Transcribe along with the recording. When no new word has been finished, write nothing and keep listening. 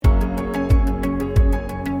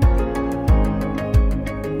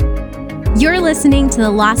You're listening to the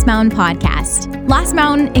Lost Mountain Podcast. Lost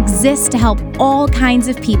Mountain exists to help all kinds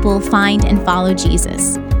of people find and follow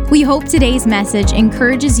Jesus. We hope today's message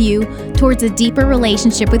encourages you towards a deeper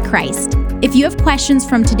relationship with Christ. If you have questions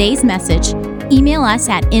from today's message, email us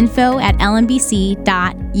at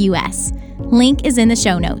info@lmbc.us. Link is in the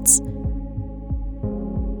show notes.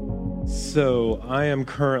 So I am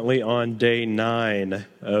currently on day 9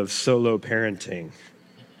 of solo parenting.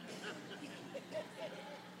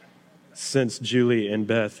 Since Julie and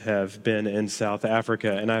Beth have been in South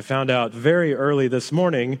Africa, and I found out very early this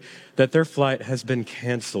morning that their flight has been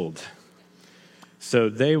canceled. So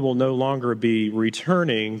they will no longer be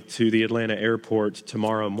returning to the Atlanta airport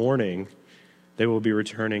tomorrow morning. They will be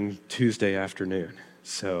returning Tuesday afternoon.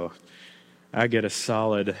 So I get a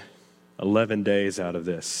solid 11 days out of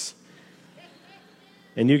this.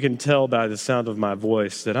 And you can tell by the sound of my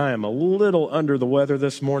voice that I am a little under the weather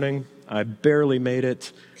this morning. I barely made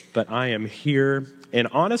it, but I am here. And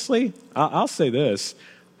honestly, I'll say this,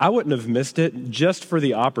 I wouldn't have missed it just for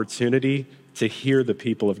the opportunity to hear the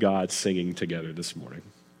people of God singing together this morning.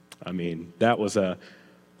 I mean, that was a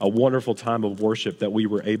wonderful time of worship that we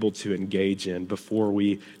were able to engage in before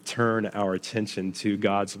we turn our attention to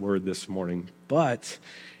God's word this morning. But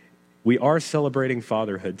we are celebrating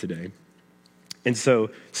fatherhood today. And so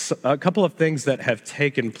a couple of things that have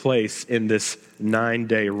taken place in this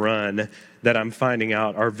 9-day run that I'm finding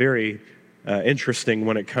out are very interesting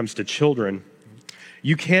when it comes to children.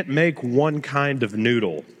 You can't make one kind of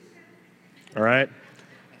noodle, all right?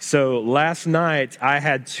 So last night I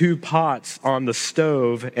had 2 pots on the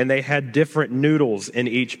stove and they had different noodles in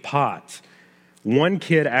each pot. One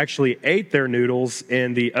kid actually ate their noodles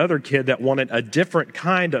and the other kid that wanted a different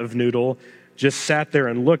kind of noodle just sat there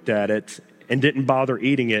and looked at it and didn't bother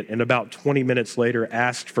eating it, and about 20 minutes later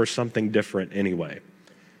asked for something different anyway.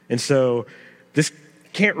 And so this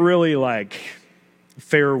can't really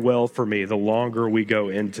fare well for me the longer we go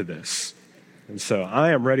into this. And so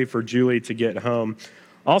I am ready for Julie to get home.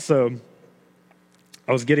 Also,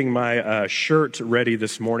 I was getting my shirt ready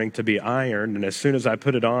this morning to be ironed, and as soon as I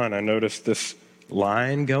put it on, I noticed this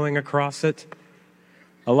line going across it.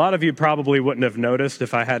 A lot of you probably wouldn't have noticed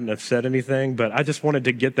if I hadn't have said anything, but I just wanted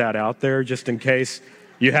to get that out there just in case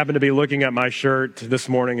you happen to be looking at my shirt this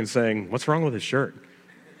morning and saying, what's wrong with his shirt?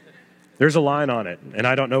 There's a line on it, and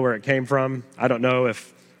I don't know where it came from. I don't know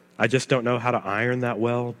I just don't know how to iron that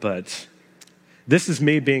well, but this is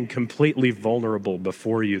me being completely vulnerable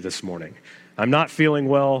before you this morning. I'm not feeling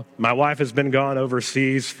well. My wife has been gone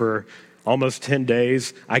overseas for almost 10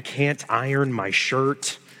 days. I can't iron my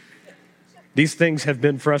shirt. These things have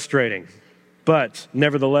been frustrating, but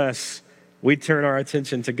nevertheless, we turn our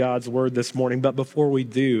attention to God's word this morning. But before we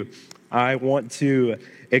do, I want to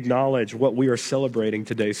acknowledge what we are celebrating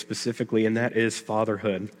today specifically, and that is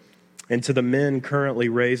fatherhood. And to the men currently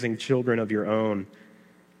raising children of your own,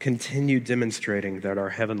 continue demonstrating that our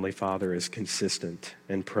Heavenly Father is consistent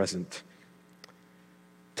and present.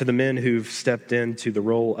 To the men who've stepped into the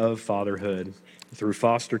role of fatherhood, through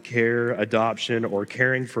foster care, adoption, or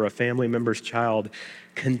caring for a family member's child,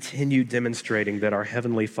 continue demonstrating that our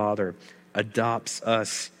Heavenly Father adopts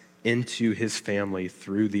us into his family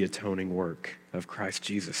through the atoning work of Christ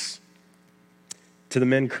Jesus. To the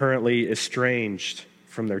men currently estranged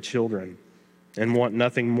from their children and want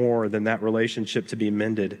nothing more than that relationship to be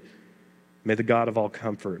mended, may the God of all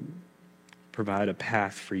comfort provide a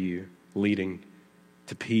path for you leading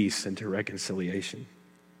to peace and to reconciliation.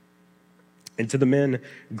 And to the men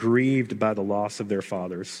grieved by the loss of their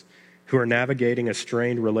fathers, who are navigating a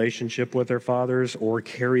strained relationship with their fathers or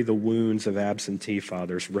carry the wounds of absentee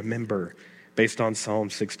fathers, remember, based on Psalm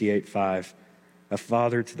 68:5, a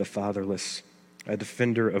father to the fatherless, a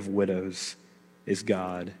defender of widows, is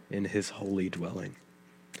God in his holy dwelling.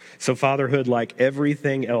 So fatherhood, like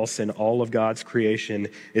everything else in all of God's creation,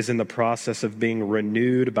 is in the process of being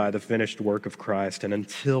renewed by the finished work of Christ. And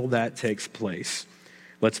until that takes place,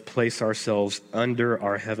 let's place ourselves under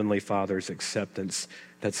our Heavenly Father's acceptance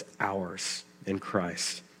that's ours in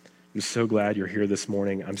Christ. I'm so glad you're here this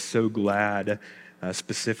morning. I'm so glad,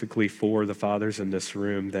 specifically for the fathers in this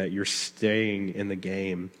room, that you're staying in the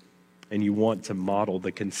game and you want to model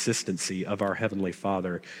the consistency of our Heavenly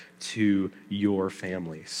Father to your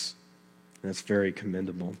families. That's very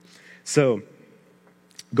commendable. So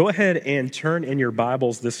go ahead and turn in your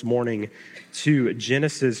Bibles this morning to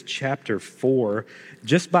Genesis chapter 4.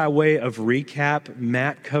 Just by way of recap,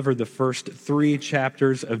 Matt covered the first 3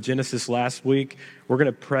 chapters of Genesis last week. We're going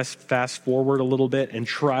to press fast forward a little bit and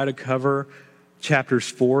try to cover chapters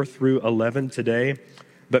 4 through 11 today.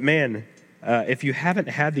 But man, if you haven't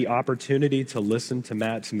had the opportunity to listen to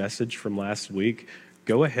Matt's message from last week,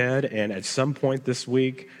 go ahead and at some point this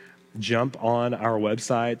week, jump on our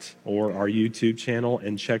website or our YouTube channel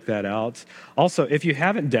and check that out. Also, if you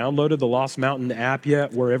haven't downloaded the Lost Mountain app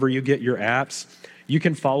yet, wherever you get your apps, you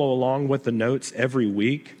can follow along with the notes every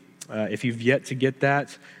week. If you've yet to get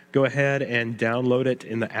that, go ahead and download it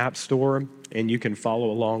in the App Store, and you can follow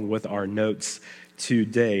along with our notes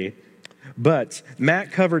today. But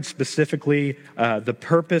Matt covered specifically the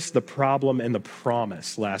purpose, the problem, and the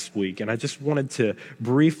promise last week. And I just wanted to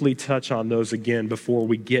briefly touch on those again before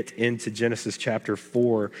we get into Genesis chapter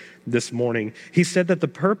 4 this morning. He said that the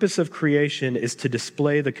purpose of creation is to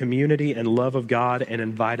display the community and love of God and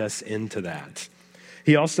invite us into that.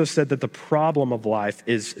 He also said that the problem of life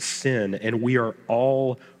is sin, and we are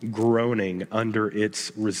all groaning under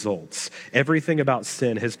its results. Everything about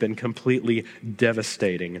sin has been completely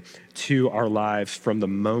devastating to our lives from the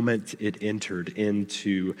moment it entered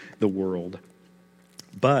into the world.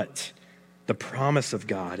 But the promise of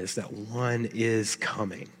God is that one is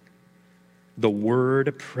coming. The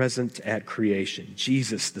Word present at creation,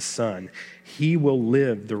 Jesus the Son, he will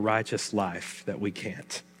live the righteous life that we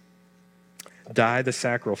can't. Die the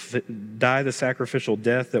sacrificial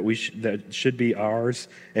death that should be ours,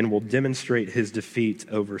 and will demonstrate his defeat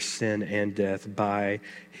over sin and death by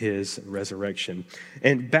his resurrection.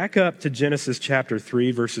 And back up to Genesis chapter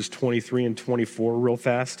 3, verses 23 and 24 real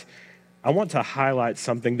fast. I want to highlight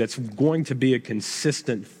something that's going to be a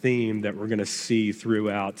consistent theme that we're going to see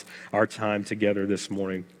throughout our time together this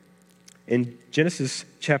morning. In Genesis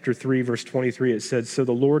chapter 3, verse 23, it said, "So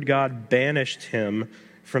the Lord God banished him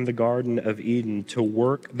from the Garden of Eden to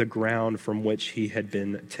work the ground from which he had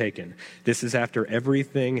been taken." This is after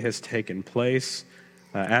everything has taken place.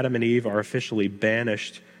 Adam and Eve are officially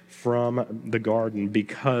banished from the garden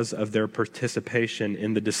because of their participation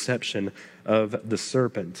in the deception of the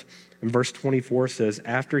serpent. And verse 24 says,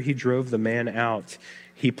 "After he drove the man out,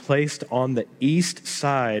 he placed on the east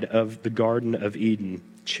side of the Garden of Eden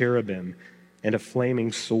cherubim and a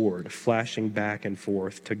flaming sword flashing back and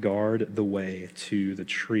forth to guard the way to the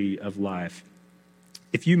tree of life."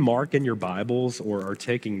 If you mark in your Bibles or are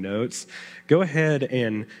taking notes, go ahead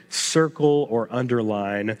and circle or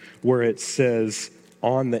underline where it says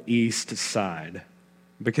 "on the east side."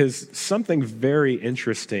 Because something very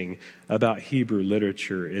interesting about Hebrew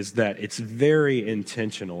literature is that it's very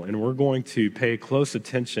intentional, and we're going to pay close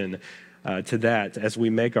attention to that as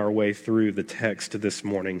we make our way through the text this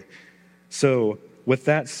morning. So, with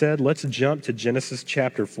that said, let's jump to Genesis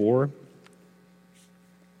chapter 4.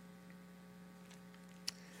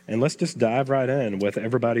 And let's just dive right in with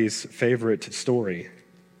everybody's favorite story.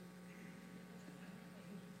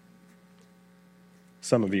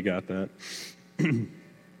 Some of you got that.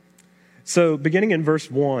 So, beginning in verse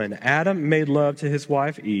 1, Adam made love to his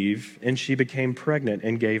wife Eve, and she became pregnant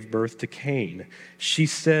and gave birth to Cain. She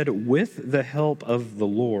said, "With the help of the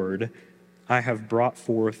Lord, I have brought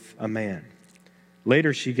forth a man."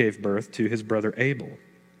 Later she gave birth to his brother Abel.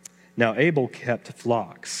 Now Abel kept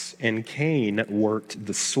flocks, and Cain worked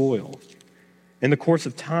the soil. In the course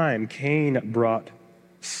of time, Cain brought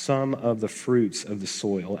some of the fruits of the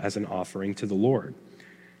soil as an offering to the Lord.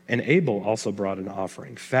 And Abel also brought an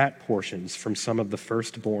offering, fat portions from some of the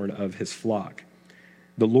firstborn of his flock.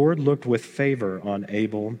 The Lord looked with favor on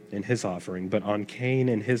Abel and his offering, but on Cain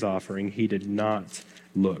and his offering he did not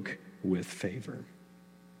look with favor.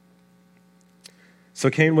 So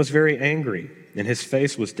Cain was very angry, and his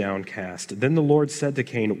face was downcast. Then the Lord said to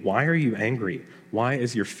Cain, "Why are you angry? Why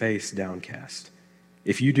is your face downcast?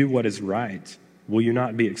 If you do what is right, will you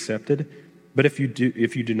not be accepted? But if you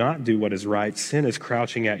do not do what is right, sin is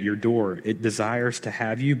crouching at your door. It desires to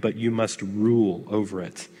have you, but you must rule over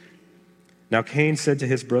it." Now Cain said to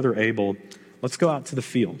his brother Abel, "Let's go out to the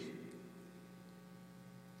field."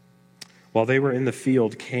 While they were in the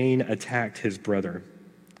field, Cain attacked his brother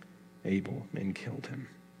Abel and killed him.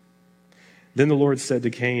 Then the Lord said to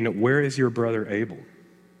Cain, "Where is your brother Abel?"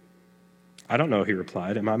 "I don't know," he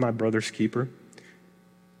replied. "Am I my brother's keeper?"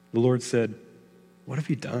 The Lord said, "What have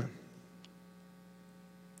you done?"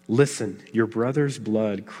 "Listen, your brother's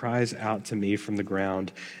blood cries out to me from the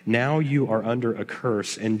ground. Now you are under a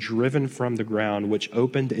curse and driven from the ground, which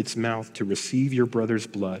opened its mouth to receive your brother's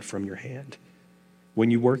blood from your hand.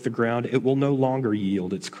 When you work the ground, it will no longer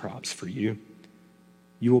yield its crops for you.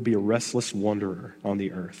 You will be a restless wanderer on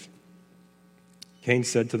the earth." Cain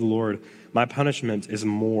said to the Lord, "My punishment is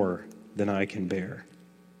more than I can bear.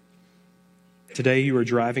 Today you are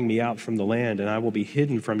driving me out from the land, and I will be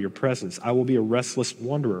hidden from your presence. I will be a restless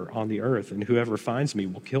wanderer on the earth, and whoever finds me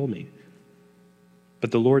will kill me."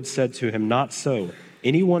 But the Lord said to him, "Not so.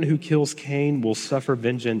 Anyone who kills Cain will suffer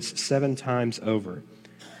vengeance 7 times over.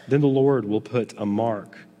 Then the Lord will put a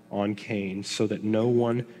mark on Cain so that no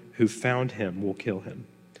one who found him will kill him.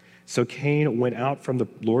 So Cain went out from the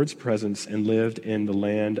Lord's presence and lived in the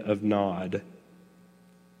land of Nod.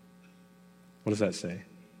 What does that say?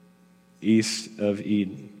 East of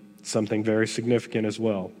Eden. Something very significant as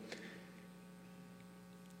well.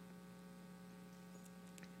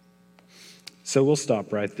 So we'll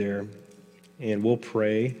stop right there and we'll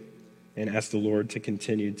pray and ask the Lord to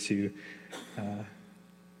continue to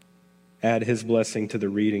add his blessing to the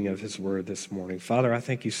reading of his word this morning. Father, I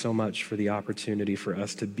thank you so much for the opportunity for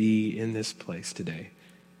us to be in this place today.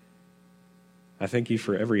 I thank you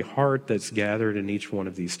for every heart that's gathered in each one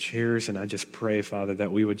of these chairs, and I just pray, Father,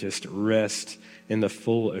 that we would just rest in the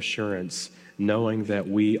full assurance, knowing that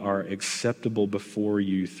we are acceptable before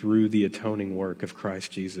you through the atoning work of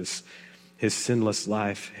Christ Jesus, his sinless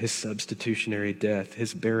life, his substitutionary death,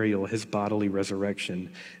 his burial, his bodily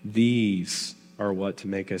resurrection. These are what to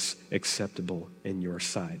make us acceptable in your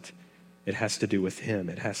sight. It has to do with him.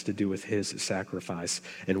 It has to do with his sacrifice.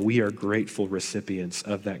 And we are grateful recipients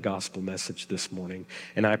of that gospel message this morning.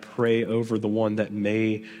 And I pray over the one that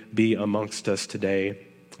may be amongst us today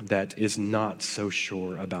that is not so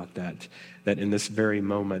sure about that in this very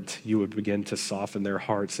moment you would begin to soften their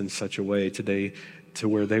hearts in such a way today to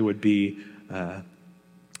where they would be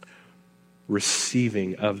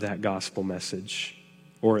receiving of that gospel message,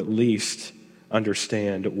 or at least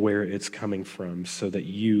understand where it's coming from so that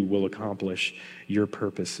you will accomplish your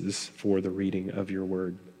purposes for the reading of your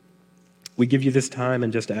word. We give you this time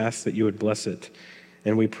and just ask that you would bless it.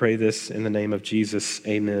 And we pray this in the name of Jesus.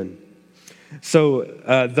 Amen. So,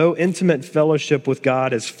 though intimate fellowship with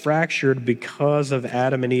God is fractured because of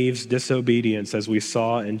Adam and Eve's disobedience, as we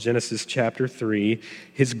saw in Genesis chapter 3,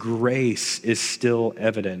 his grace is still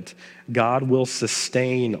evident. God will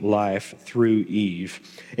sustain life through Eve.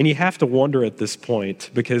 And you have to wonder at this point,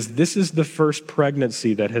 because this is the first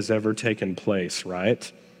pregnancy that has ever taken place,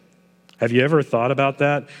 right? Have you ever thought about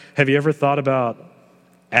that? Have you ever thought about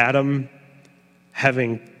Adam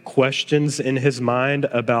having questions in his mind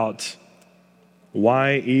about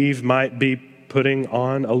why Eve might be putting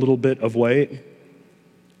on a little bit of weight?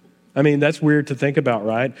 I mean, that's weird to think about,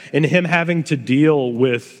 right? And him having to deal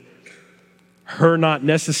with her not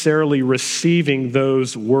necessarily receiving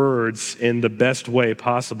those words in the best way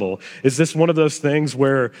possible. Is this one of those things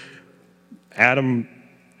where Adam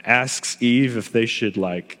asks Eve if they should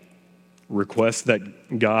request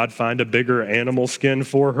that God find a bigger animal skin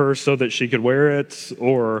for her so that she could wear it,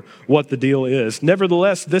 or what the deal is?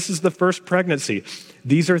 Nevertheless, this is the first pregnancy.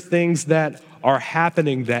 These are things that are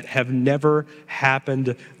happening that have never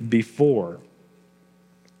happened before.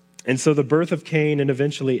 And so the birth of Cain and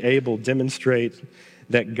eventually Abel demonstrate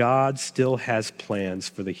that God still has plans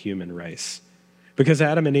for the human race. Because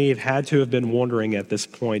Adam and Eve had to have been wondering at this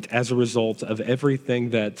point, as a result of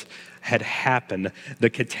everything that had happened, the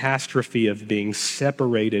catastrophe of being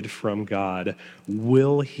separated from God,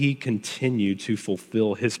 will he continue to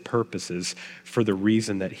fulfill his purposes for the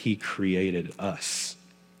reason that he created us?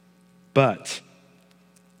 But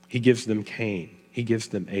he gives them Cain, he gives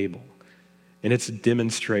them Abel, and it's a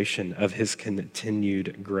demonstration of his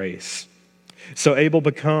continued grace. So Abel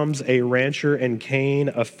becomes a rancher and Cain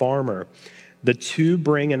a farmer. The two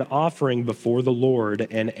bring an offering before the Lord,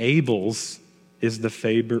 and Abel's is the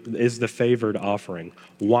favored offering.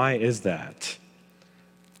 Why is that?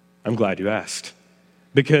 I'm glad you asked.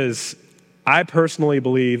 Because I personally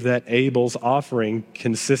believe that Abel's offering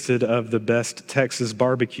consisted of the best Texas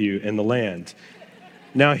barbecue in the land.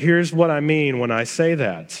 Now, here's what I mean when I say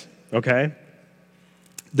that, okay?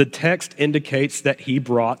 The text indicates that he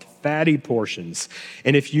brought fatty portions.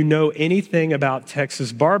 And if you know anything about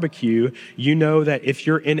Texas barbecue, you know that if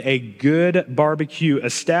you're in a good barbecue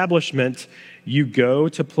establishment, you go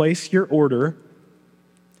to place your order,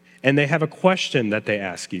 and they have a question that they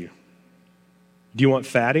ask you. Do you want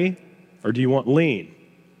fatty or do you want lean?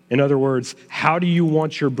 In other words, how do you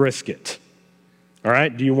want your brisket? All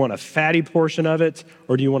right, do you want a fatty portion of it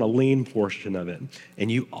or do you want a lean portion of it?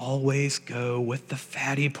 And you always go with the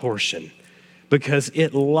fatty portion because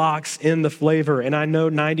it locks in the flavor. And I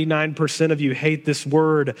know 99% of you hate this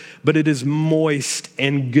word, but it is moist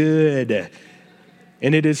and good.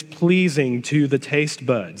 And it is pleasing to the taste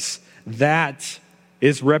buds. That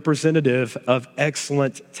is representative of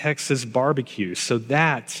excellent Texas barbecue. So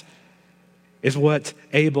that is what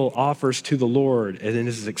Abel offers to the Lord, and it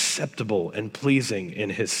is acceptable and pleasing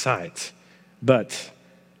in his sight. But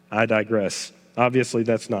I digress. Obviously,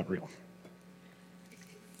 that's not real.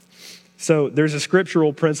 So there's a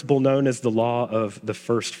scriptural principle known as the law of the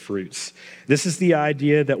first fruits. This is the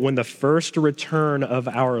idea that when the first return of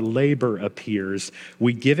our labor appears,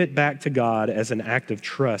 we give it back to God as an act of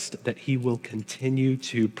trust that he will continue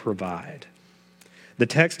to provide. The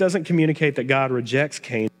text doesn't communicate that God rejects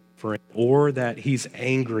Cain's offering or that he's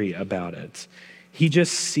angry about it. He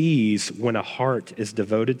just sees when a heart is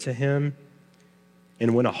devoted to him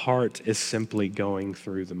and when a heart is simply going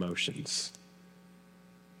through the motions.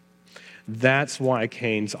 That's why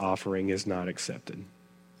Cain's offering is not accepted.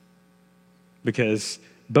 Because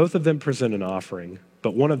both of them present an offering,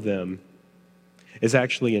 but one of them is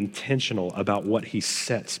actually intentional about what he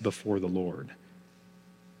sets before the Lord.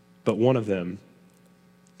 But one of them,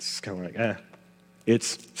 it's kind of like,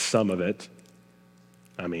 it's some of it.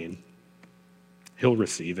 I mean, he'll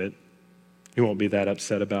receive it. He won't be that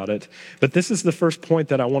upset about it. But this is the first point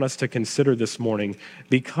that I want us to consider this morning,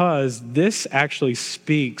 because this actually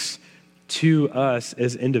speaks to us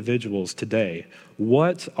as individuals today.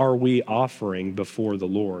 What are we offering before the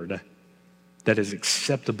Lord that is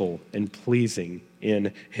acceptable and pleasing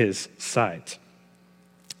in his sight?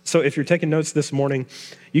 So if you're taking notes this morning,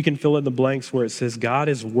 you can fill in the blanks where it says, God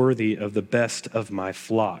is worthy of the best of my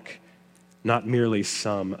flock, not merely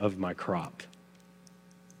some of my crop.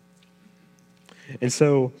 And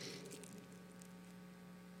so,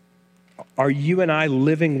 are you and I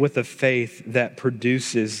living with a faith that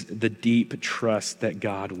produces the deep trust that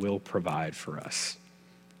God will provide for us?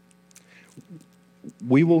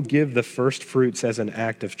 We will give the first fruits as an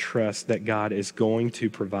act of trust that God is going to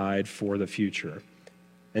provide for the future.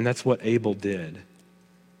 And that's what Abel did.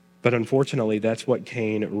 But unfortunately, that's what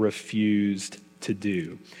Cain refused to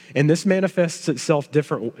do. And this manifests itself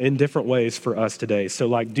in different ways for us today. So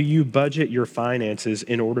like, do you budget your finances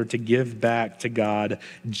in order to give back to God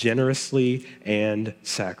generously and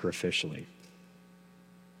sacrificially?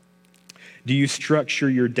 Do you structure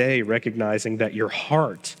your day recognizing that your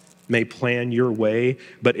heart may plan your way,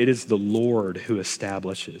 but it is the Lord who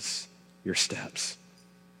establishes your steps?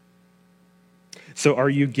 So are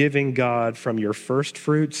you giving God from your first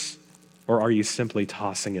fruits, or are you simply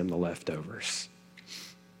tossing him the leftovers?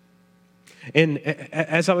 And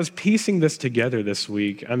as I was piecing this together this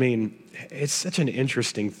week, I mean, it's such an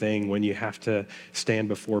interesting thing when you have to stand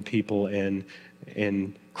before people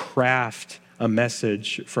and craft a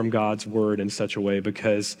message from God's word in such a way,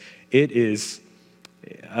 because it is,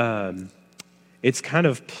 it's kind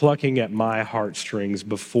of plucking at my heartstrings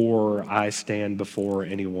before I stand before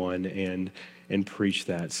anyone and preach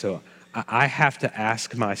that. So I have to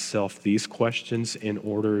ask myself these questions in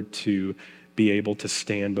order to be able to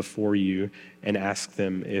stand before you and ask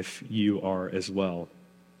them if you are as well.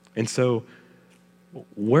 And so,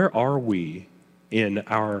 where are we in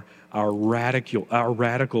our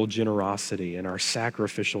radical generosity and our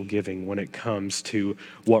sacrificial giving when it comes to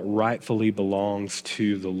what rightfully belongs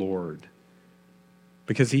to the Lord?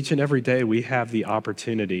 Because each and every day we have the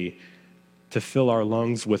opportunity to fill our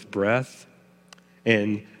lungs with breath,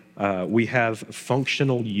 and we have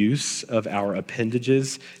functional use of our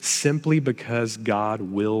appendages simply because God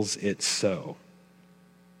wills it so.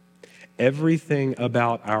 Everything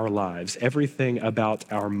about our lives, everything about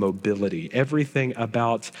our mobility, everything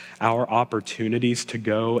about our opportunities to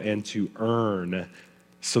go and to earn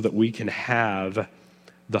so that we can have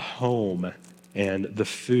the home and the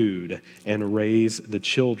food and raise the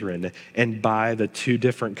children and buy the 2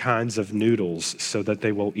 different kinds of noodles so that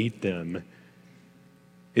they will eat them,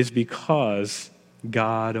 is because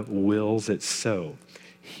God wills it so.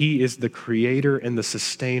 He is the creator and the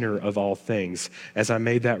sustainer of all things. As I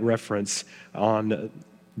made that reference on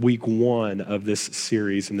week 1 of this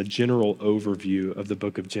series in the general overview of the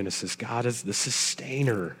book of Genesis, God is the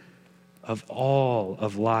sustainer of all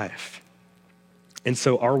of life. And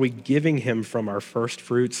so are we giving him from our first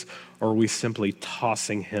fruits, or are we simply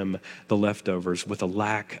tossing him the leftovers with a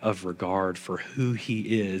lack of regard for who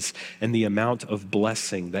he is and the amount of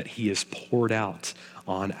blessing that he has poured out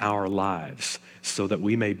on our lives so that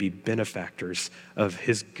we may be benefactors of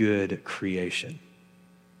his good creation?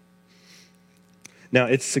 Now,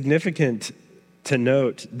 it's significant to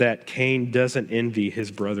note that Cain doesn't envy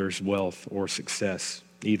his brother's wealth or success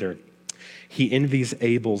either. He envies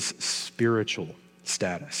Abel's spiritual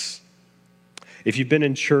status. If you've been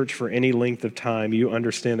in church for any length of time, you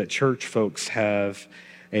understand that church folks have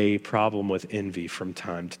a problem with envy from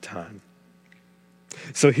time to time.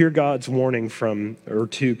 So hear God's warning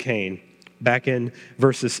to Cain. Back in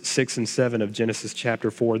verses 6 and 7 of Genesis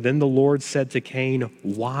chapter 4, then the Lord said to Cain,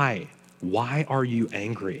 why? Why are you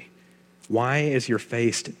angry? Why is your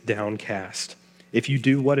face downcast? If you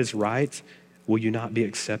do what is right, will you not be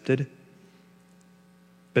accepted?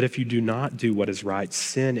 But if you do not do what is right,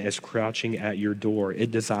 sin is crouching at your door.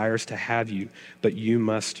 It desires to have you, but you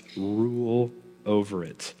must rule over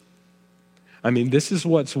it. I mean, this is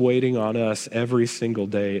what's waiting on us every single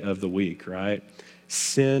day of the week, right?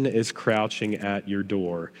 Sin is crouching at your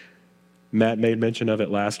door. Matt made mention of it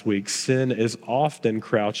last week. Sin is often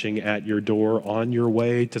crouching at your door on your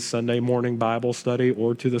way to Sunday morning Bible study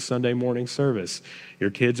or to the Sunday morning service. Your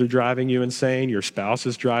kids are driving you insane. Your spouse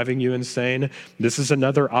is driving you insane. This is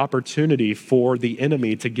another opportunity for the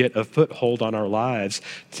enemy to get a foothold on our lives,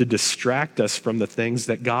 to distract us from the things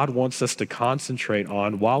that God wants us to concentrate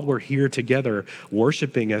on while we're here together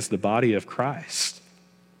worshiping as the body of Christ.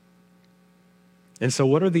 And so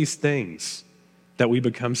what are these things that we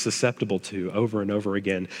become susceptible to over and over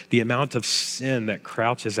again? The amount of sin that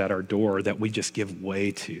crouches at our door that we just give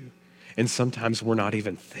way to. And sometimes we're not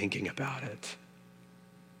even thinking about it.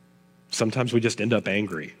 Sometimes we just end up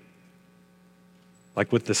angry.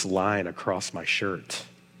 Like with this line across my shirt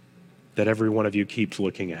that every one of you keeps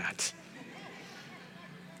looking at.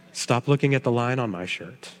 Stop looking at the line on my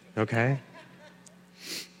shirt, okay?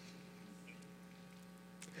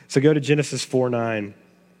 So go to Genesis 4:9.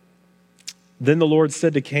 Then the Lord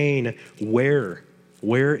said to Cain, where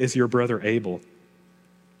is your brother Abel?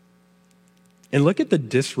 And look at the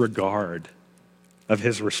disregard of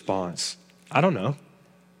his response. I don't know.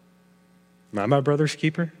 Am I my brother's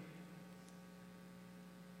keeper?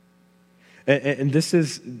 And this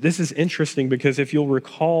is interesting because if you'll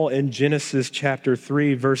recall in Genesis chapter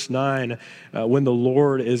 3, verse 9, when the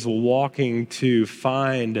Lord is walking to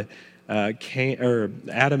find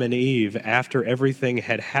Adam and Eve after everything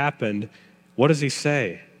had happened, what does he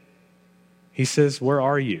say? He says, where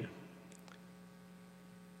are you?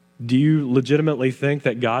 Do you legitimately think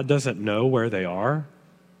that God doesn't know where they are?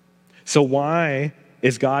 So why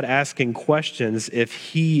is God asking questions if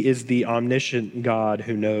he is the omniscient God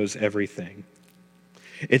who knows everything?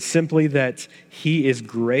 It's simply that he is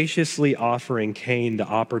graciously offering Cain the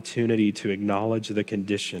opportunity to acknowledge the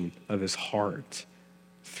condition of his heart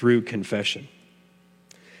through confession.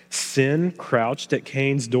 Sin crouched at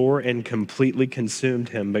Cain's door and completely consumed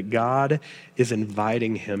him, but God is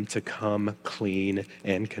inviting him to come clean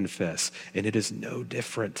and confess. And it is no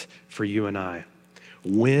different for you and I.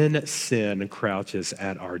 When sin crouches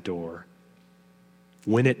at our door,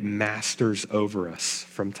 when it masters over us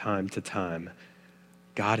from time to time,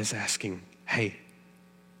 God is asking, hey,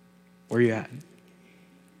 where are you at?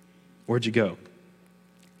 Where'd you go?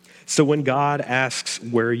 So when God asks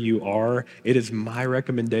where you are, it is my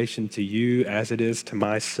recommendation to you, as it is to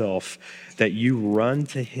myself, that you run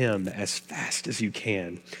to him as fast as you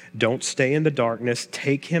can. Don't stay in the darkness.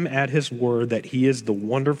 Take him at his word that he is the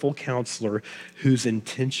wonderful counselor whose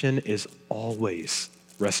intention is always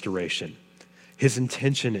restoration. His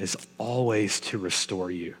intention is always to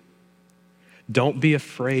restore you. Don't be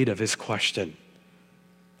afraid of his question.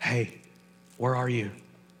 Hey, where are you?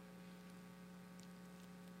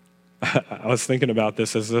 I was thinking about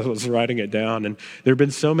this as I was writing it down, and there have been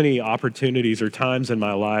so many opportunities or times in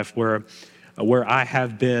my life where I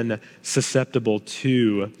have been susceptible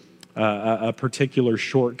to a particular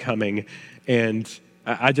shortcoming, and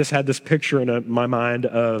I just had this picture in my mind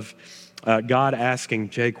of God asking,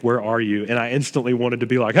 Jake, where are you? And I instantly wanted to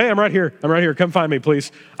be like, hey, I'm right here. Come find me,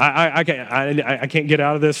 please. I can't get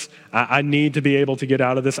out of this. I need to be able to get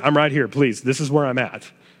out of this. I'm right here, please. This is where I'm at.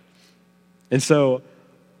 And so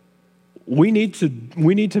we need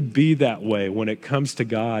to be that way when it comes to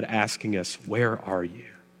God asking us, where are you?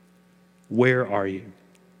 Where are you?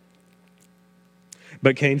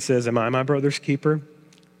 But Cain says, am I my brother's keeper?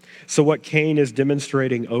 So what Cain is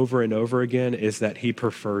demonstrating over and over again is that he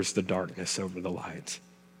prefers the darkness over the light.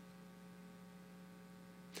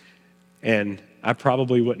 And I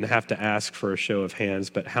probably wouldn't have to ask for a show of hands,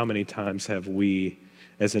 but how many times have we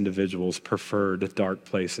as individuals preferred dark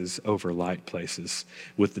places over light places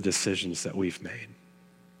with the decisions that we've made?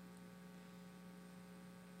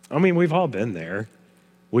 I mean, we've all been there.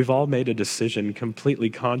 We've all made a decision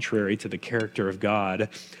completely contrary to the character of God,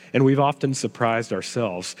 and we've often surprised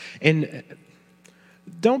ourselves. And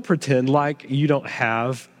don't pretend like you don't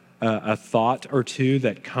have a thought or two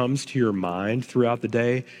that comes to your mind throughout the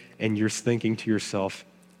day, and you're thinking to yourself,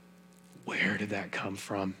 where did that come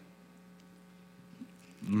from?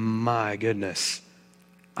 My goodness,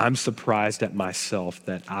 I'm surprised at myself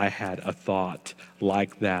that I had a thought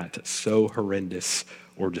like that, so horrendous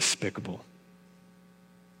or despicable.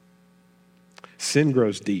 Sin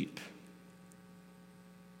grows deep,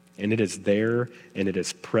 and it is there, and it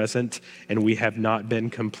is present, and we have not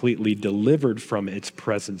been completely delivered from its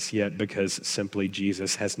presence yet because simply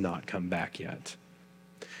Jesus has not come back yet.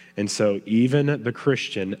 And so even the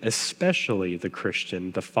Christian, especially the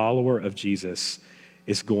Christian, the follower of Jesus,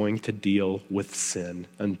 is going to deal with sin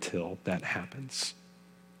until that happens.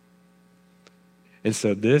 And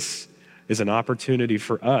so this is an opportunity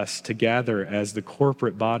for us to gather as the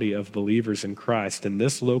corporate body of believers in Christ in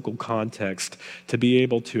this local context to be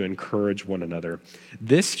able to encourage one another.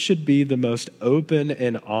 This should be the most open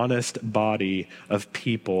and honest body of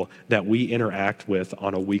people that we interact with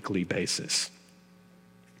on a weekly basis.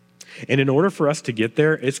 And in order for us to get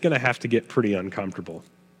there, it's going to have to get pretty uncomfortable.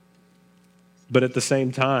 But at the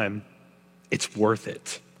same time, it's worth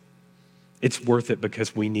it. It's worth it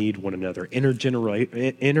because we need one another.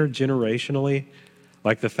 Intergenerationally,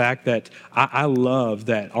 like the fact that I love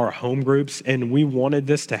that our home groups, and we wanted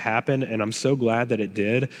this to happen, and I'm so glad that it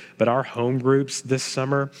did, but our home groups this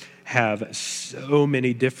summer have so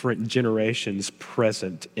many different generations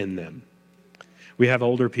present in them. We have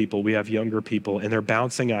older people, we have younger people, and they're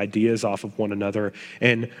bouncing ideas off of one another.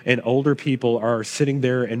 And older people are sitting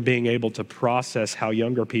there and being able to process how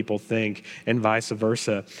younger people think and vice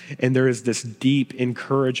versa. And there is this deep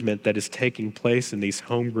encouragement that is taking place in these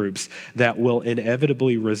home groups that will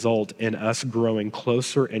inevitably result in us growing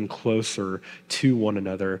closer and closer to one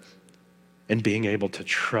another and being able to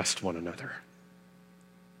trust one another,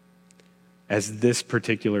 as this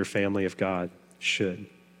particular family of God should.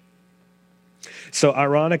 So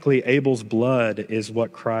ironically, Abel's blood is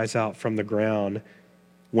what cries out from the ground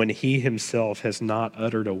when he himself has not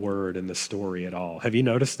uttered a word in the story at all. Have you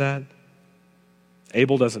noticed that?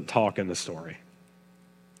 Abel doesn't talk in the story.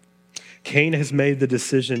 Cain has made the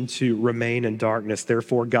decision to remain in darkness.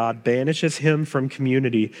 Therefore, God banishes him from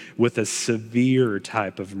community with a severe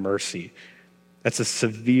type of mercy. That's a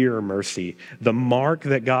severe mercy. The mark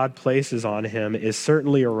that God places on him is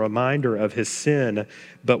certainly a reminder of his sin,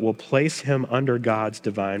 but will place him under God's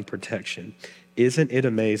divine protection. Isn't it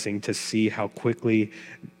amazing to see how quickly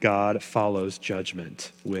God follows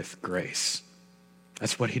judgment with grace?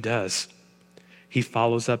 That's what he does. He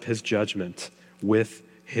follows up his judgment with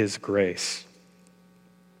his grace.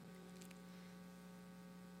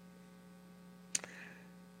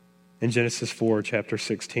 In Genesis 4, chapter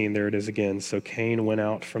 16, there it is again. So Cain went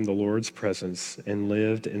out from the Lord's presence and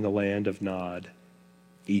lived in the land of Nod,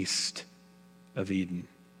 east of Eden.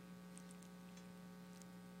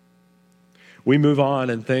 We move on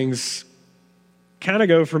and things kind of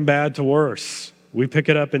go from bad to worse. We pick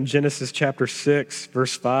it up in Genesis chapter 6,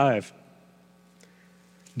 verse 5.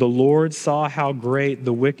 The Lord saw how great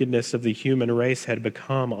the wickedness of the human race had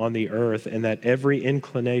become on the earth, and that every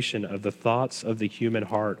inclination of the thoughts of the human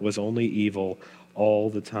heart was only evil all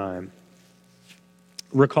the time.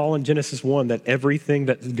 Recall in Genesis 1 that everything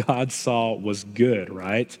that God saw was good,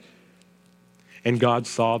 right? And God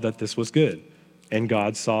saw that this was good. And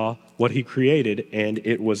God saw what he created, and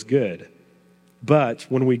it was good. But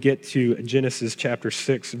when we get to Genesis chapter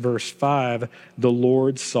 6, verse 5, the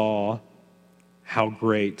Lord saw how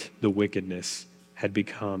great the wickedness had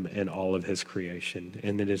become in all of his creation,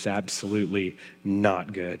 and it is absolutely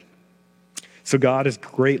not good. So God is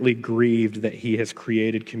greatly grieved that he has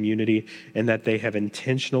created community and that they have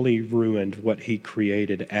intentionally ruined what he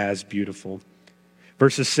created as beautiful.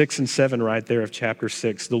 Verses 6 and 7 right there of chapter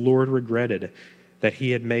 6, the Lord regretted that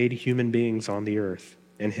he had made human beings on the earth,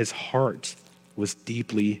 and his heart was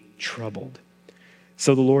deeply troubled.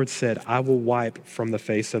 So the Lord said, I will wipe from the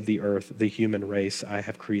face of the earth the human race I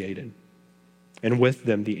have created, and with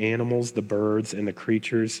them the animals, the birds, and the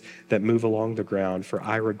creatures that move along the ground, for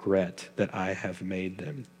I regret that I have made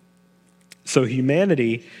them. So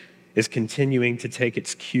humanity is continuing to take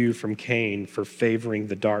its cue from Cain for favoring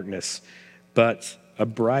the darkness, but a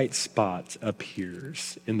bright spot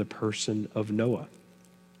appears in the person of Noah.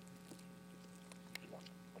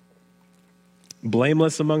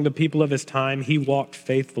 Blameless among the people of his time, he walked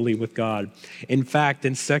faithfully with God. In fact,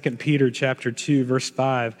 in 2 Peter chapter 2, verse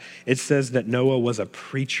 5, it says that Noah was a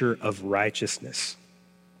preacher of righteousness.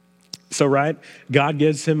 So, right, God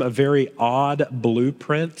gives him a very odd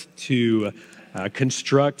blueprint to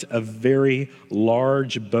construct a very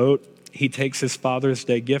large boat. He takes his Father's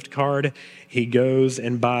Day gift card. He goes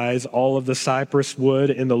and buys all of the cypress wood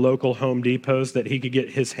in the local Home Depots that he could get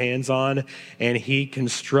his hands on, and he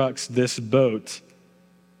constructs this boat.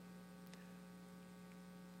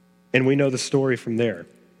 And we know the story from there.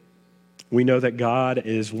 We know that God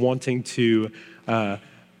is wanting to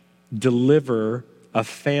deliver a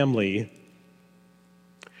family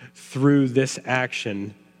through this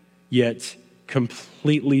action, yet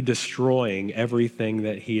completely destroying everything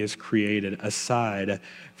that he has created aside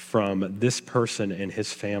from this person and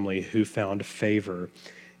his family who found favor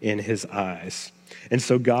in his eyes. And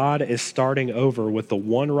so God is starting over with the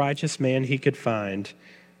one righteous man he could find,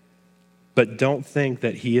 but don't think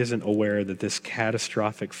that he isn't aware that this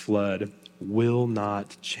catastrophic flood will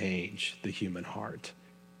not change the human heart.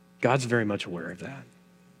 God's very much aware of that.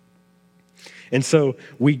 And so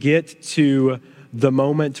we get to the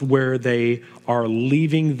moment where they are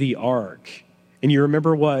leaving the ark. And you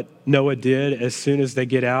remember what Noah did as soon as they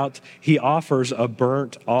get out? He offers a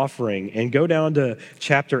burnt offering. And go down to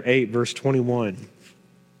chapter 8, verse 21.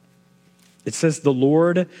 It says, "The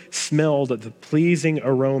Lord smelled the pleasing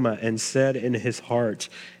aroma and said in his heart,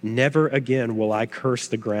 'Never again will I curse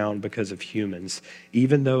the ground because of humans,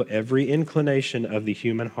 even though every inclination of the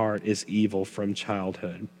human heart is evil from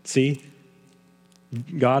childhood.'" See,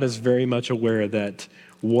 God is very much aware that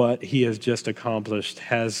what he has just accomplished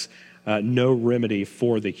has no remedy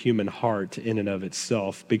for the human heart in and of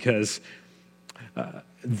itself, because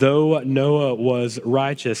though Noah was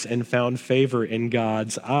righteous and found favor in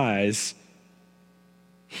God's eyes,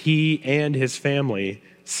 he and his family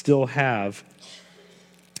still have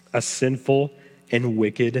a sinful and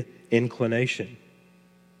wicked inclination.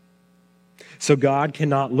 So God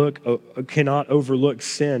cannot overlook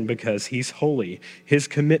sin because he's holy. His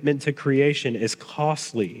commitment to creation is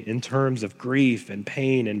costly in terms of grief and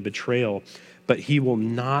pain and betrayal, but he will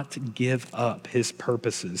not give up his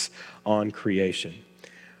purposes on creation.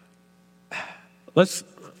 Let's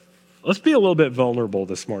be a little bit vulnerable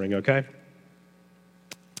this morning, okay?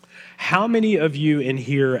 How many of you in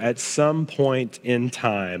here at some point in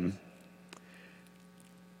time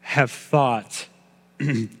have thought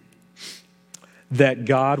that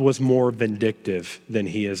God was more vindictive than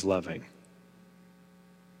he is loving?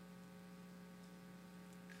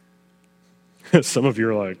 Some of you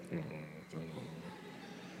are like,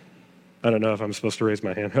 I don't know if I'm supposed to raise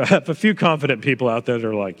my hand. I have a few confident people out there that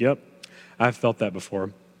are like, yep, I've felt that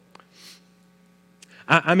before.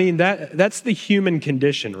 I mean, that's the human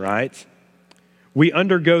condition, right? We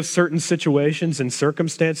undergo certain situations and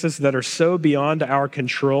circumstances that are so beyond our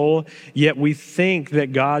control, yet we think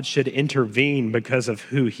that God should intervene because of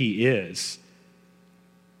who he is.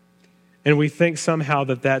 And we think somehow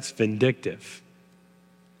that that's vindictive.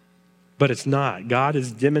 But it's not. God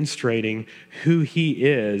is demonstrating who he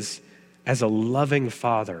is as a loving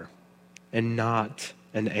father and not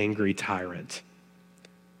an angry tyrant.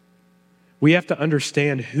 We have to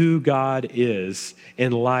understand who God is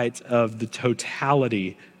in light of the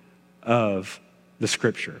totality of the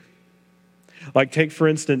scripture. Like, take, for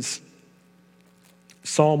instance,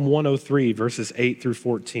 Psalm 103, verses 8 through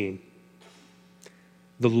 14.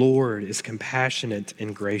 "The Lord is compassionate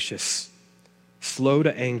and gracious, slow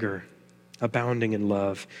to anger, abounding in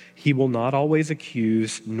love. He will not always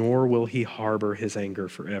accuse, nor will he harbor his anger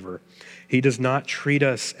forever. He does not treat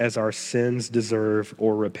us as our sins deserve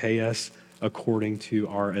or repay us according to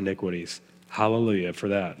our iniquities." Hallelujah for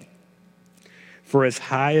that. "For as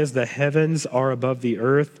high as the heavens are above the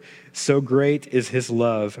earth, so great is his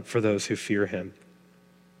love for those who fear him.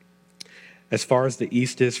 As far as the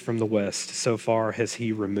east is from the west, so far has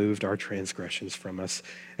he removed our transgressions from us.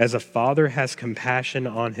 As a father has compassion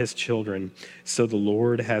on his children, so the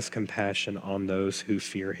Lord has compassion on those who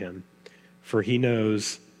fear him. For he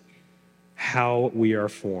knows how we are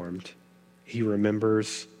formed. He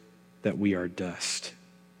remembers that we are dust."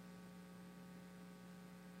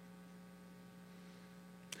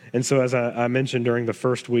 And so, as I mentioned during the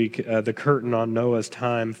first week, the curtain on Noah's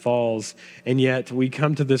time falls, and yet we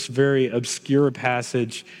come to this very obscure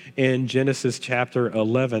passage in Genesis chapter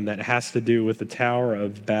 11 that has to do with the Tower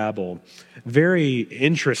of Babel. Very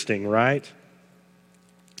interesting, right?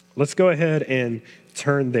 Let's go ahead and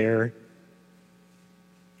turn there.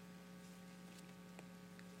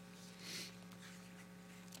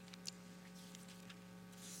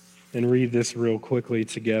 And read this real quickly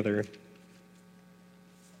together.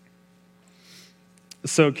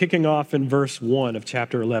 So, kicking off in verse 1 of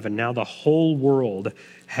chapter 11, "Now the whole world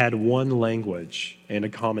had one language and a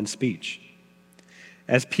common speech.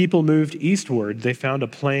 As people moved eastward, they found a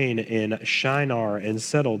plain in Shinar and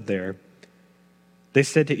settled there. They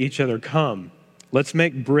said to each other, 'Come, let's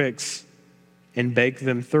make bricks and bake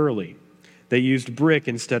them thoroughly.' They used brick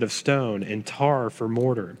instead of stone and tar for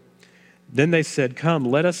mortar. Then they said, 'Come,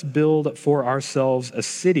 let us build for ourselves a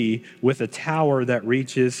city with a tower that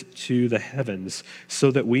reaches to the heavens,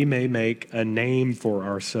 so that we may make a name for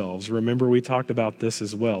ourselves.'" Remember, we talked about this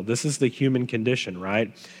as well. This is the human condition, right?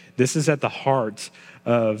 This is at the heart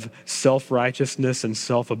of self-righteousness and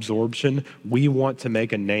self-absorption. We want to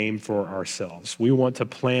make a name for ourselves. We want to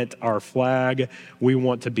plant our flag. We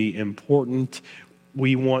want to be important.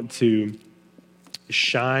 We want to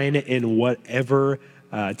shine in whatever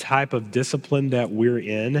type of discipline that we're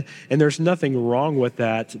in. And there's nothing wrong with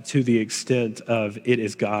that to the extent of it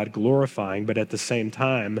is God glorifying, but at the same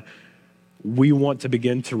time, we want to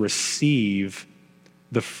begin to receive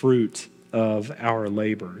the fruit of our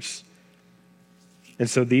labors. And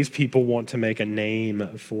so these people want to make a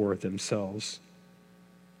name for themselves.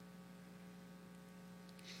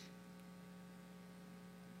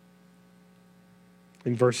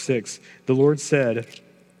 In verse 6, the Lord said,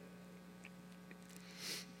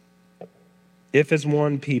 "If as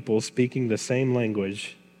one people speaking the same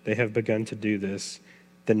language they have begun to do this,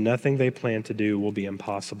 then nothing they plan to do will be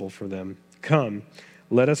impossible for them. Come,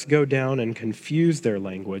 let us go down and confuse their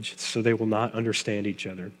language so they will not understand each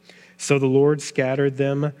other." So the Lord scattered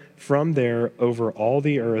them from there over all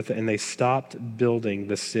the earth, and they stopped building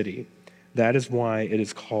the city. That is why it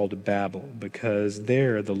is called Babel, because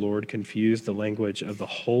there the Lord confused the language of the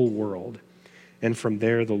whole world. And from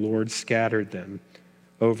there the Lord scattered them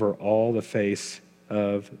over all the face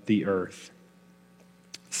of the earth.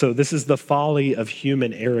 So this is the folly of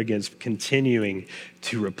human arrogance continuing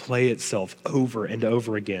to replay itself over and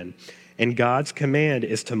over again. And God's command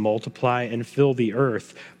is to multiply and fill the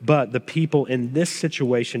earth. But the people in this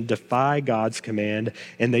situation defy God's command,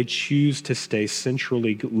 and they choose to stay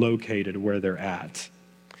centrally located where they're at.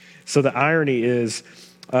 So the irony is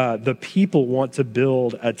the people want to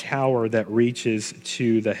build a tower that reaches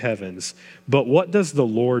to the heavens. But what does the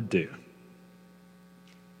Lord do?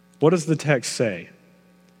 What does the text say?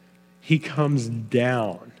 He comes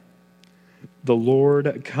down. The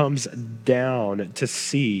Lord comes down to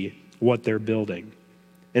see what they're building.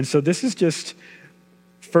 And so this is just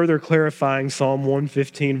further clarifying Psalm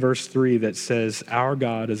 115, verse 3, that says, "Our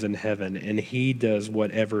God is in heaven, and he does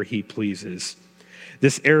whatever he pleases."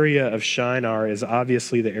 This area of Shinar is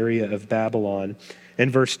obviously the area of Babylon. And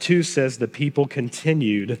verse 2 says the people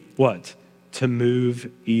continued, what? To move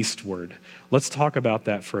eastward. Let's talk about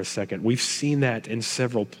that for a second. We've seen that in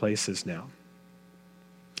several places now.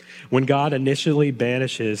 When God initially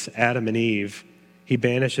banishes Adam and Eve, he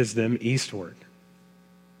banishes them eastward.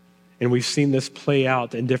 And we've seen this play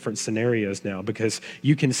out in different scenarios now, because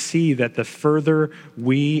you can see that the further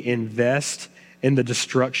we invest in the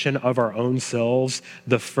destruction of our own selves,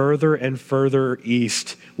 the further and further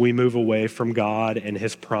east we move away from God and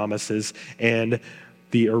his promises and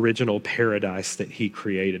the original paradise that he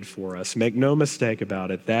created for us. Make no mistake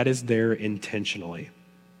about it, that is there intentionally.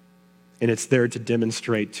 And it's there to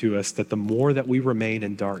demonstrate to us that the more that we remain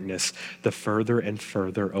in darkness, the further and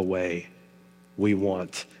further away we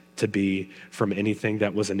want to be from anything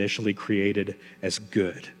that was initially created as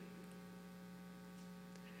good,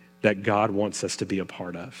 that God wants us to be a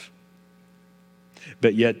part of.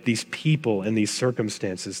 But yet these people and these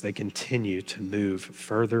circumstances, they continue to move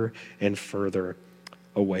further and further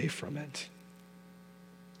away from it.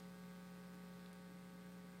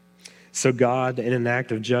 So God, in an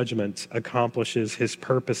act of judgment, accomplishes his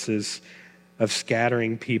purposes of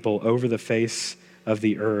scattering people over the face of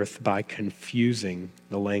the earth by confusing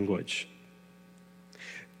the language.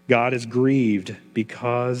 God is grieved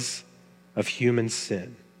because of human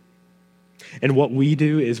sin. And what we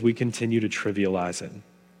do is we continue to trivialize it.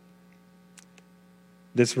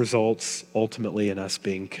 This results ultimately in us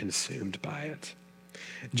being consumed by it.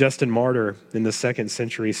 Justin Martyr in the 2nd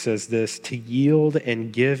century says this: "To yield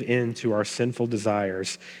and give in to our sinful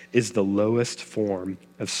desires is the lowest form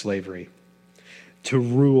of slavery. To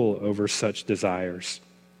rule over such desires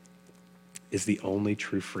is the only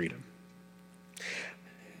true freedom."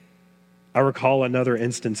 I recall another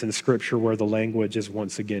instance in Scripture where the language is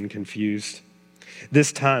once again confused.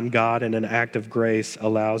 This time, God, in an act of grace,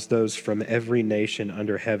 allows those from every nation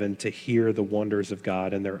under heaven to hear the wonders of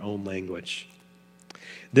God in their own language.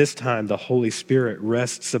 This time, the Holy Spirit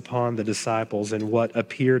rests upon the disciples in what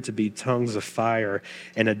appear to be tongues of fire,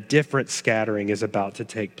 and a different scattering is about to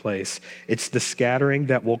take place. It's the scattering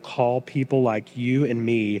that will call people like you and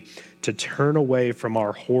me to turn away from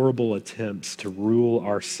our horrible attempts to rule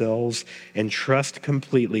ourselves and trust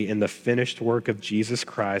completely in the finished work of Jesus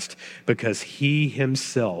Christ, because he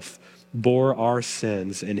himself bore our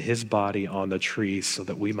sins in his body on the tree so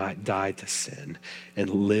that we might die to sin and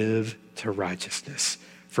live to righteousness.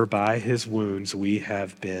 For by his wounds we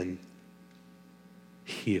have been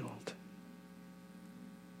healed.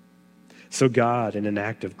 So God, in an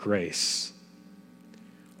act of grace,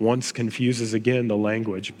 once confuses again the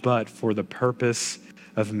language, but for the purpose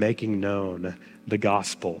of making known the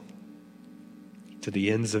gospel to the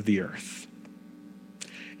ends of the earth.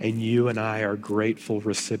 And you and I are grateful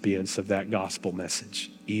recipients of that gospel message,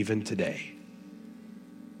 even today.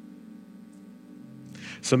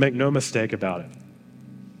 So make no mistake about it.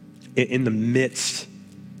 In the midst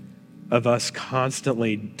of us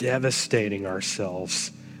constantly devastating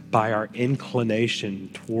ourselves by our inclination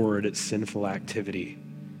toward sinful activity,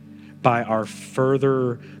 by our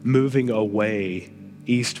further moving away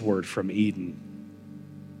eastward from Eden.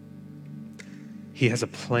 He has a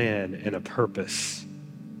plan and a purpose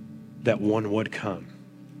that one would come.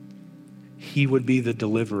 He would be the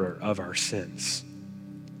deliverer of our sins.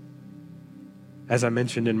 As I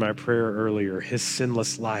mentioned in my prayer earlier, his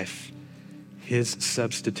sinless life, his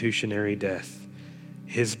substitutionary death,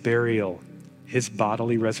 his burial, his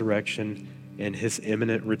bodily resurrection, and his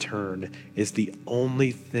imminent return is the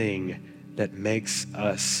only thing that makes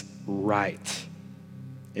us right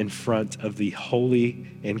in front of the holy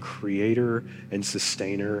and creator and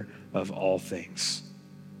sustainer of all things.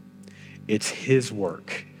 It's his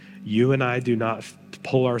work. You and I do not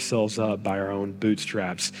pull ourselves up by our own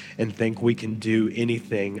bootstraps and think we can do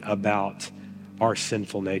anything about our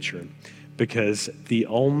sinful nature, because the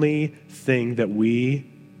only thing that we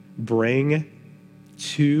bring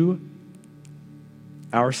to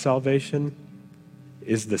our salvation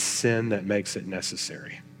is the sin that makes it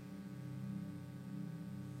necessary.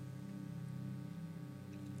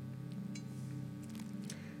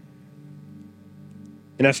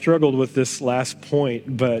 And I struggled with this last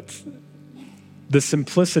point, but the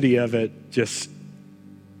simplicity of it just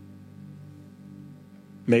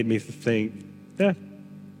made me think, yeah,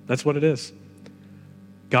 that's what it is.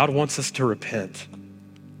 God wants us to repent.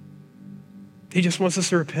 He just wants us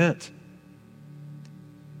to repent.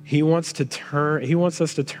 He wants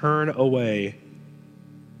us to turn away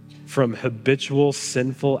from habitual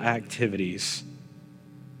sinful activities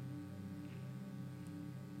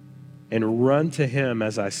and run to him,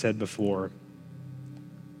 as I said before,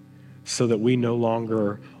 so that we no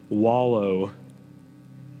longer wallow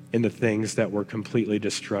in the things that were completely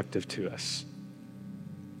destructive to us.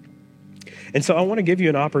 And so I want to give you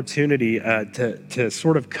an opportunity to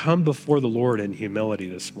sort of come before the Lord in humility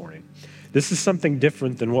this morning. This is something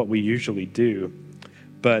different than what we usually do,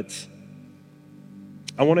 but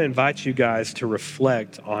I want to invite you guys to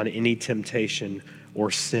reflect on any temptation or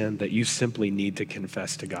sin that you simply need to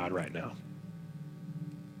confess to God right now.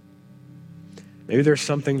 Maybe there's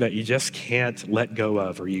something that you just can't let go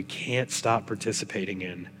of or you can't stop participating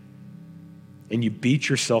in, and you beat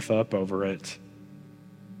yourself up over it.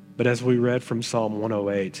 But as we read from Psalm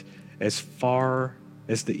 108, as far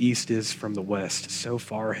as the east is from the west, so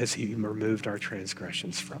far has he removed our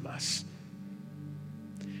transgressions from us.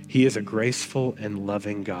 He is a graceful and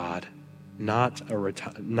loving God, not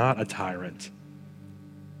a tyrant.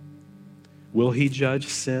 Will he judge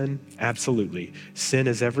sin? Absolutely. Sin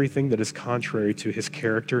is everything that is contrary to his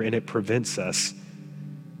character, and it prevents us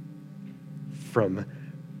from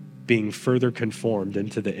being further conformed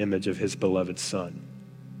into the image of his beloved Son.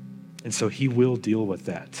 And so he will deal with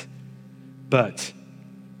that. But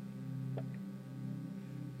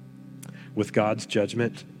with God's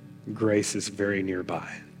judgment, grace is very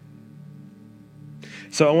nearby.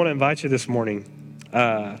 So I want to invite you this morning,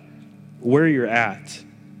 where you're at,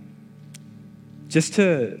 just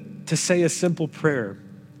to say a simple prayer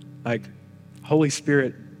like, Holy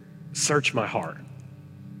Spirit, search my heart.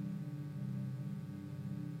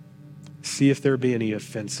 See if there be any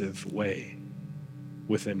offensive way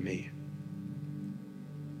within me.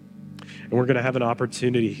 And we're going to have an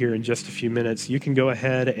opportunity here in just a few minutes. You can go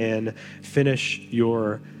ahead and finish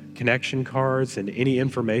your connection cards and any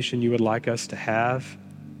information you would like us to have.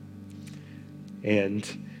 And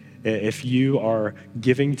if you are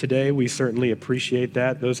giving today, we certainly appreciate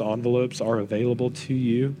that. Those envelopes are available to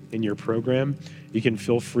you in your program. You can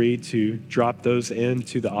feel free to drop those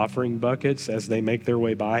into the offering buckets as they make their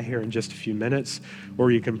way by here in just a few minutes,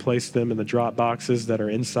 or you can place them in the drop boxes that are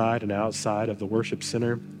inside and outside of the worship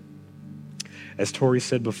center. As Tori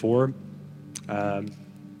said before,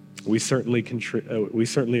 we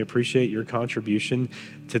certainly appreciate your contribution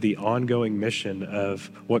to the ongoing mission of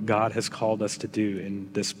what God has called us to do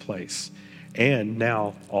in this place and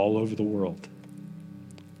now all over the world.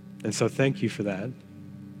 And so thank you for that.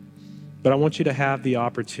 But I want you to have the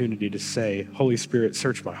opportunity to say, Holy Spirit,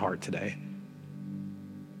 search my heart today.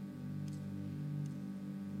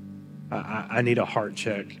 I need a heart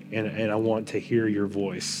check, and I want to hear your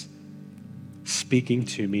voice speaking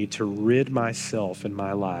to me to rid myself and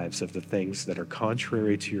my lives of the things that are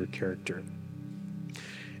contrary to your character.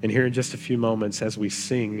 And here in just a few moments as we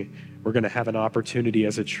sing, we're going to have an opportunity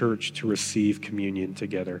as a church to receive communion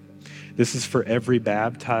together. This is for every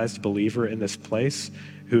baptized believer in this place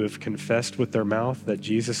who have confessed with their mouth that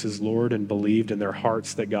Jesus is Lord and believed in their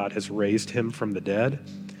hearts that God has raised him from the dead.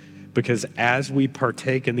 Because as we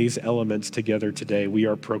partake in these elements together today, we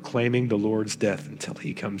are proclaiming the Lord's death until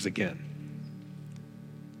he comes again.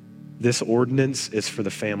 This ordinance is for the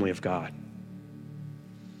family of God.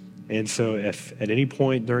 And so if at any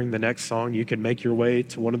point during the next song you can make your way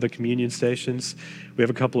to one of the communion stations, we have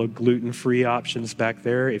a couple of gluten-free options back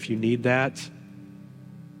there if you need that.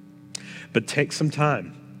 But take some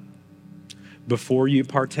time before you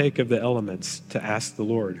partake of the elements to ask the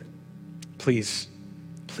Lord, please,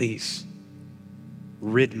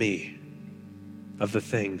 rid me of the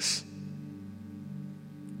things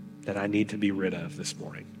that I need to be rid of this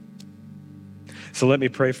morning. So let me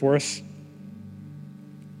pray for us.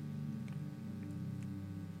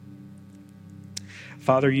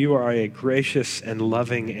 Father, you are a gracious and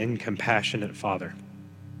loving and compassionate Father.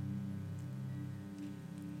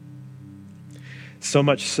 So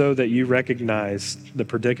much so that you recognize the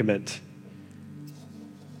predicament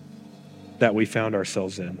that we found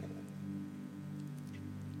ourselves in.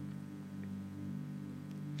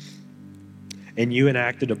 And you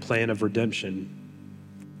enacted a plan of redemption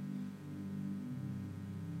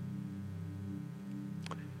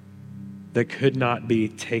that could not be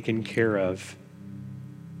taken care of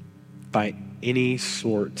by any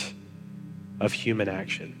sort of human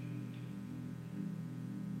action.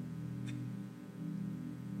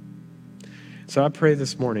 So I pray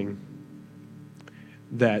this morning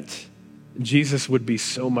that Jesus would be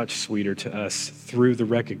so much sweeter to us through the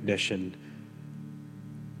recognition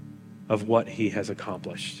of what he has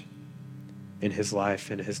accomplished in his life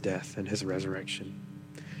and his death and his resurrection.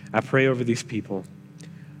 I pray over these people.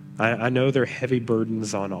 I know they're heavy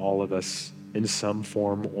burdens on all of us in some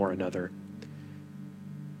form or another.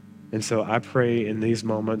 And so I pray in these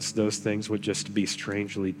moments, those things would just be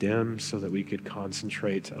strangely dim so that we could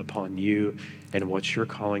concentrate upon you and what you're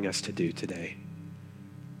calling us to do today.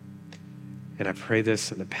 And I pray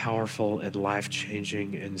this in the powerful and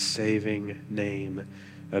life-changing and saving name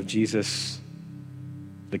of Jesus,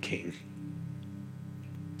 the King.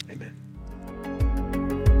 Amen.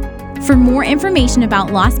 For more information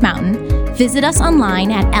about Lost Mountain, visit us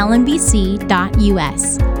online at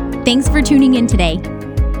lmbc.us. Thanks for tuning in today.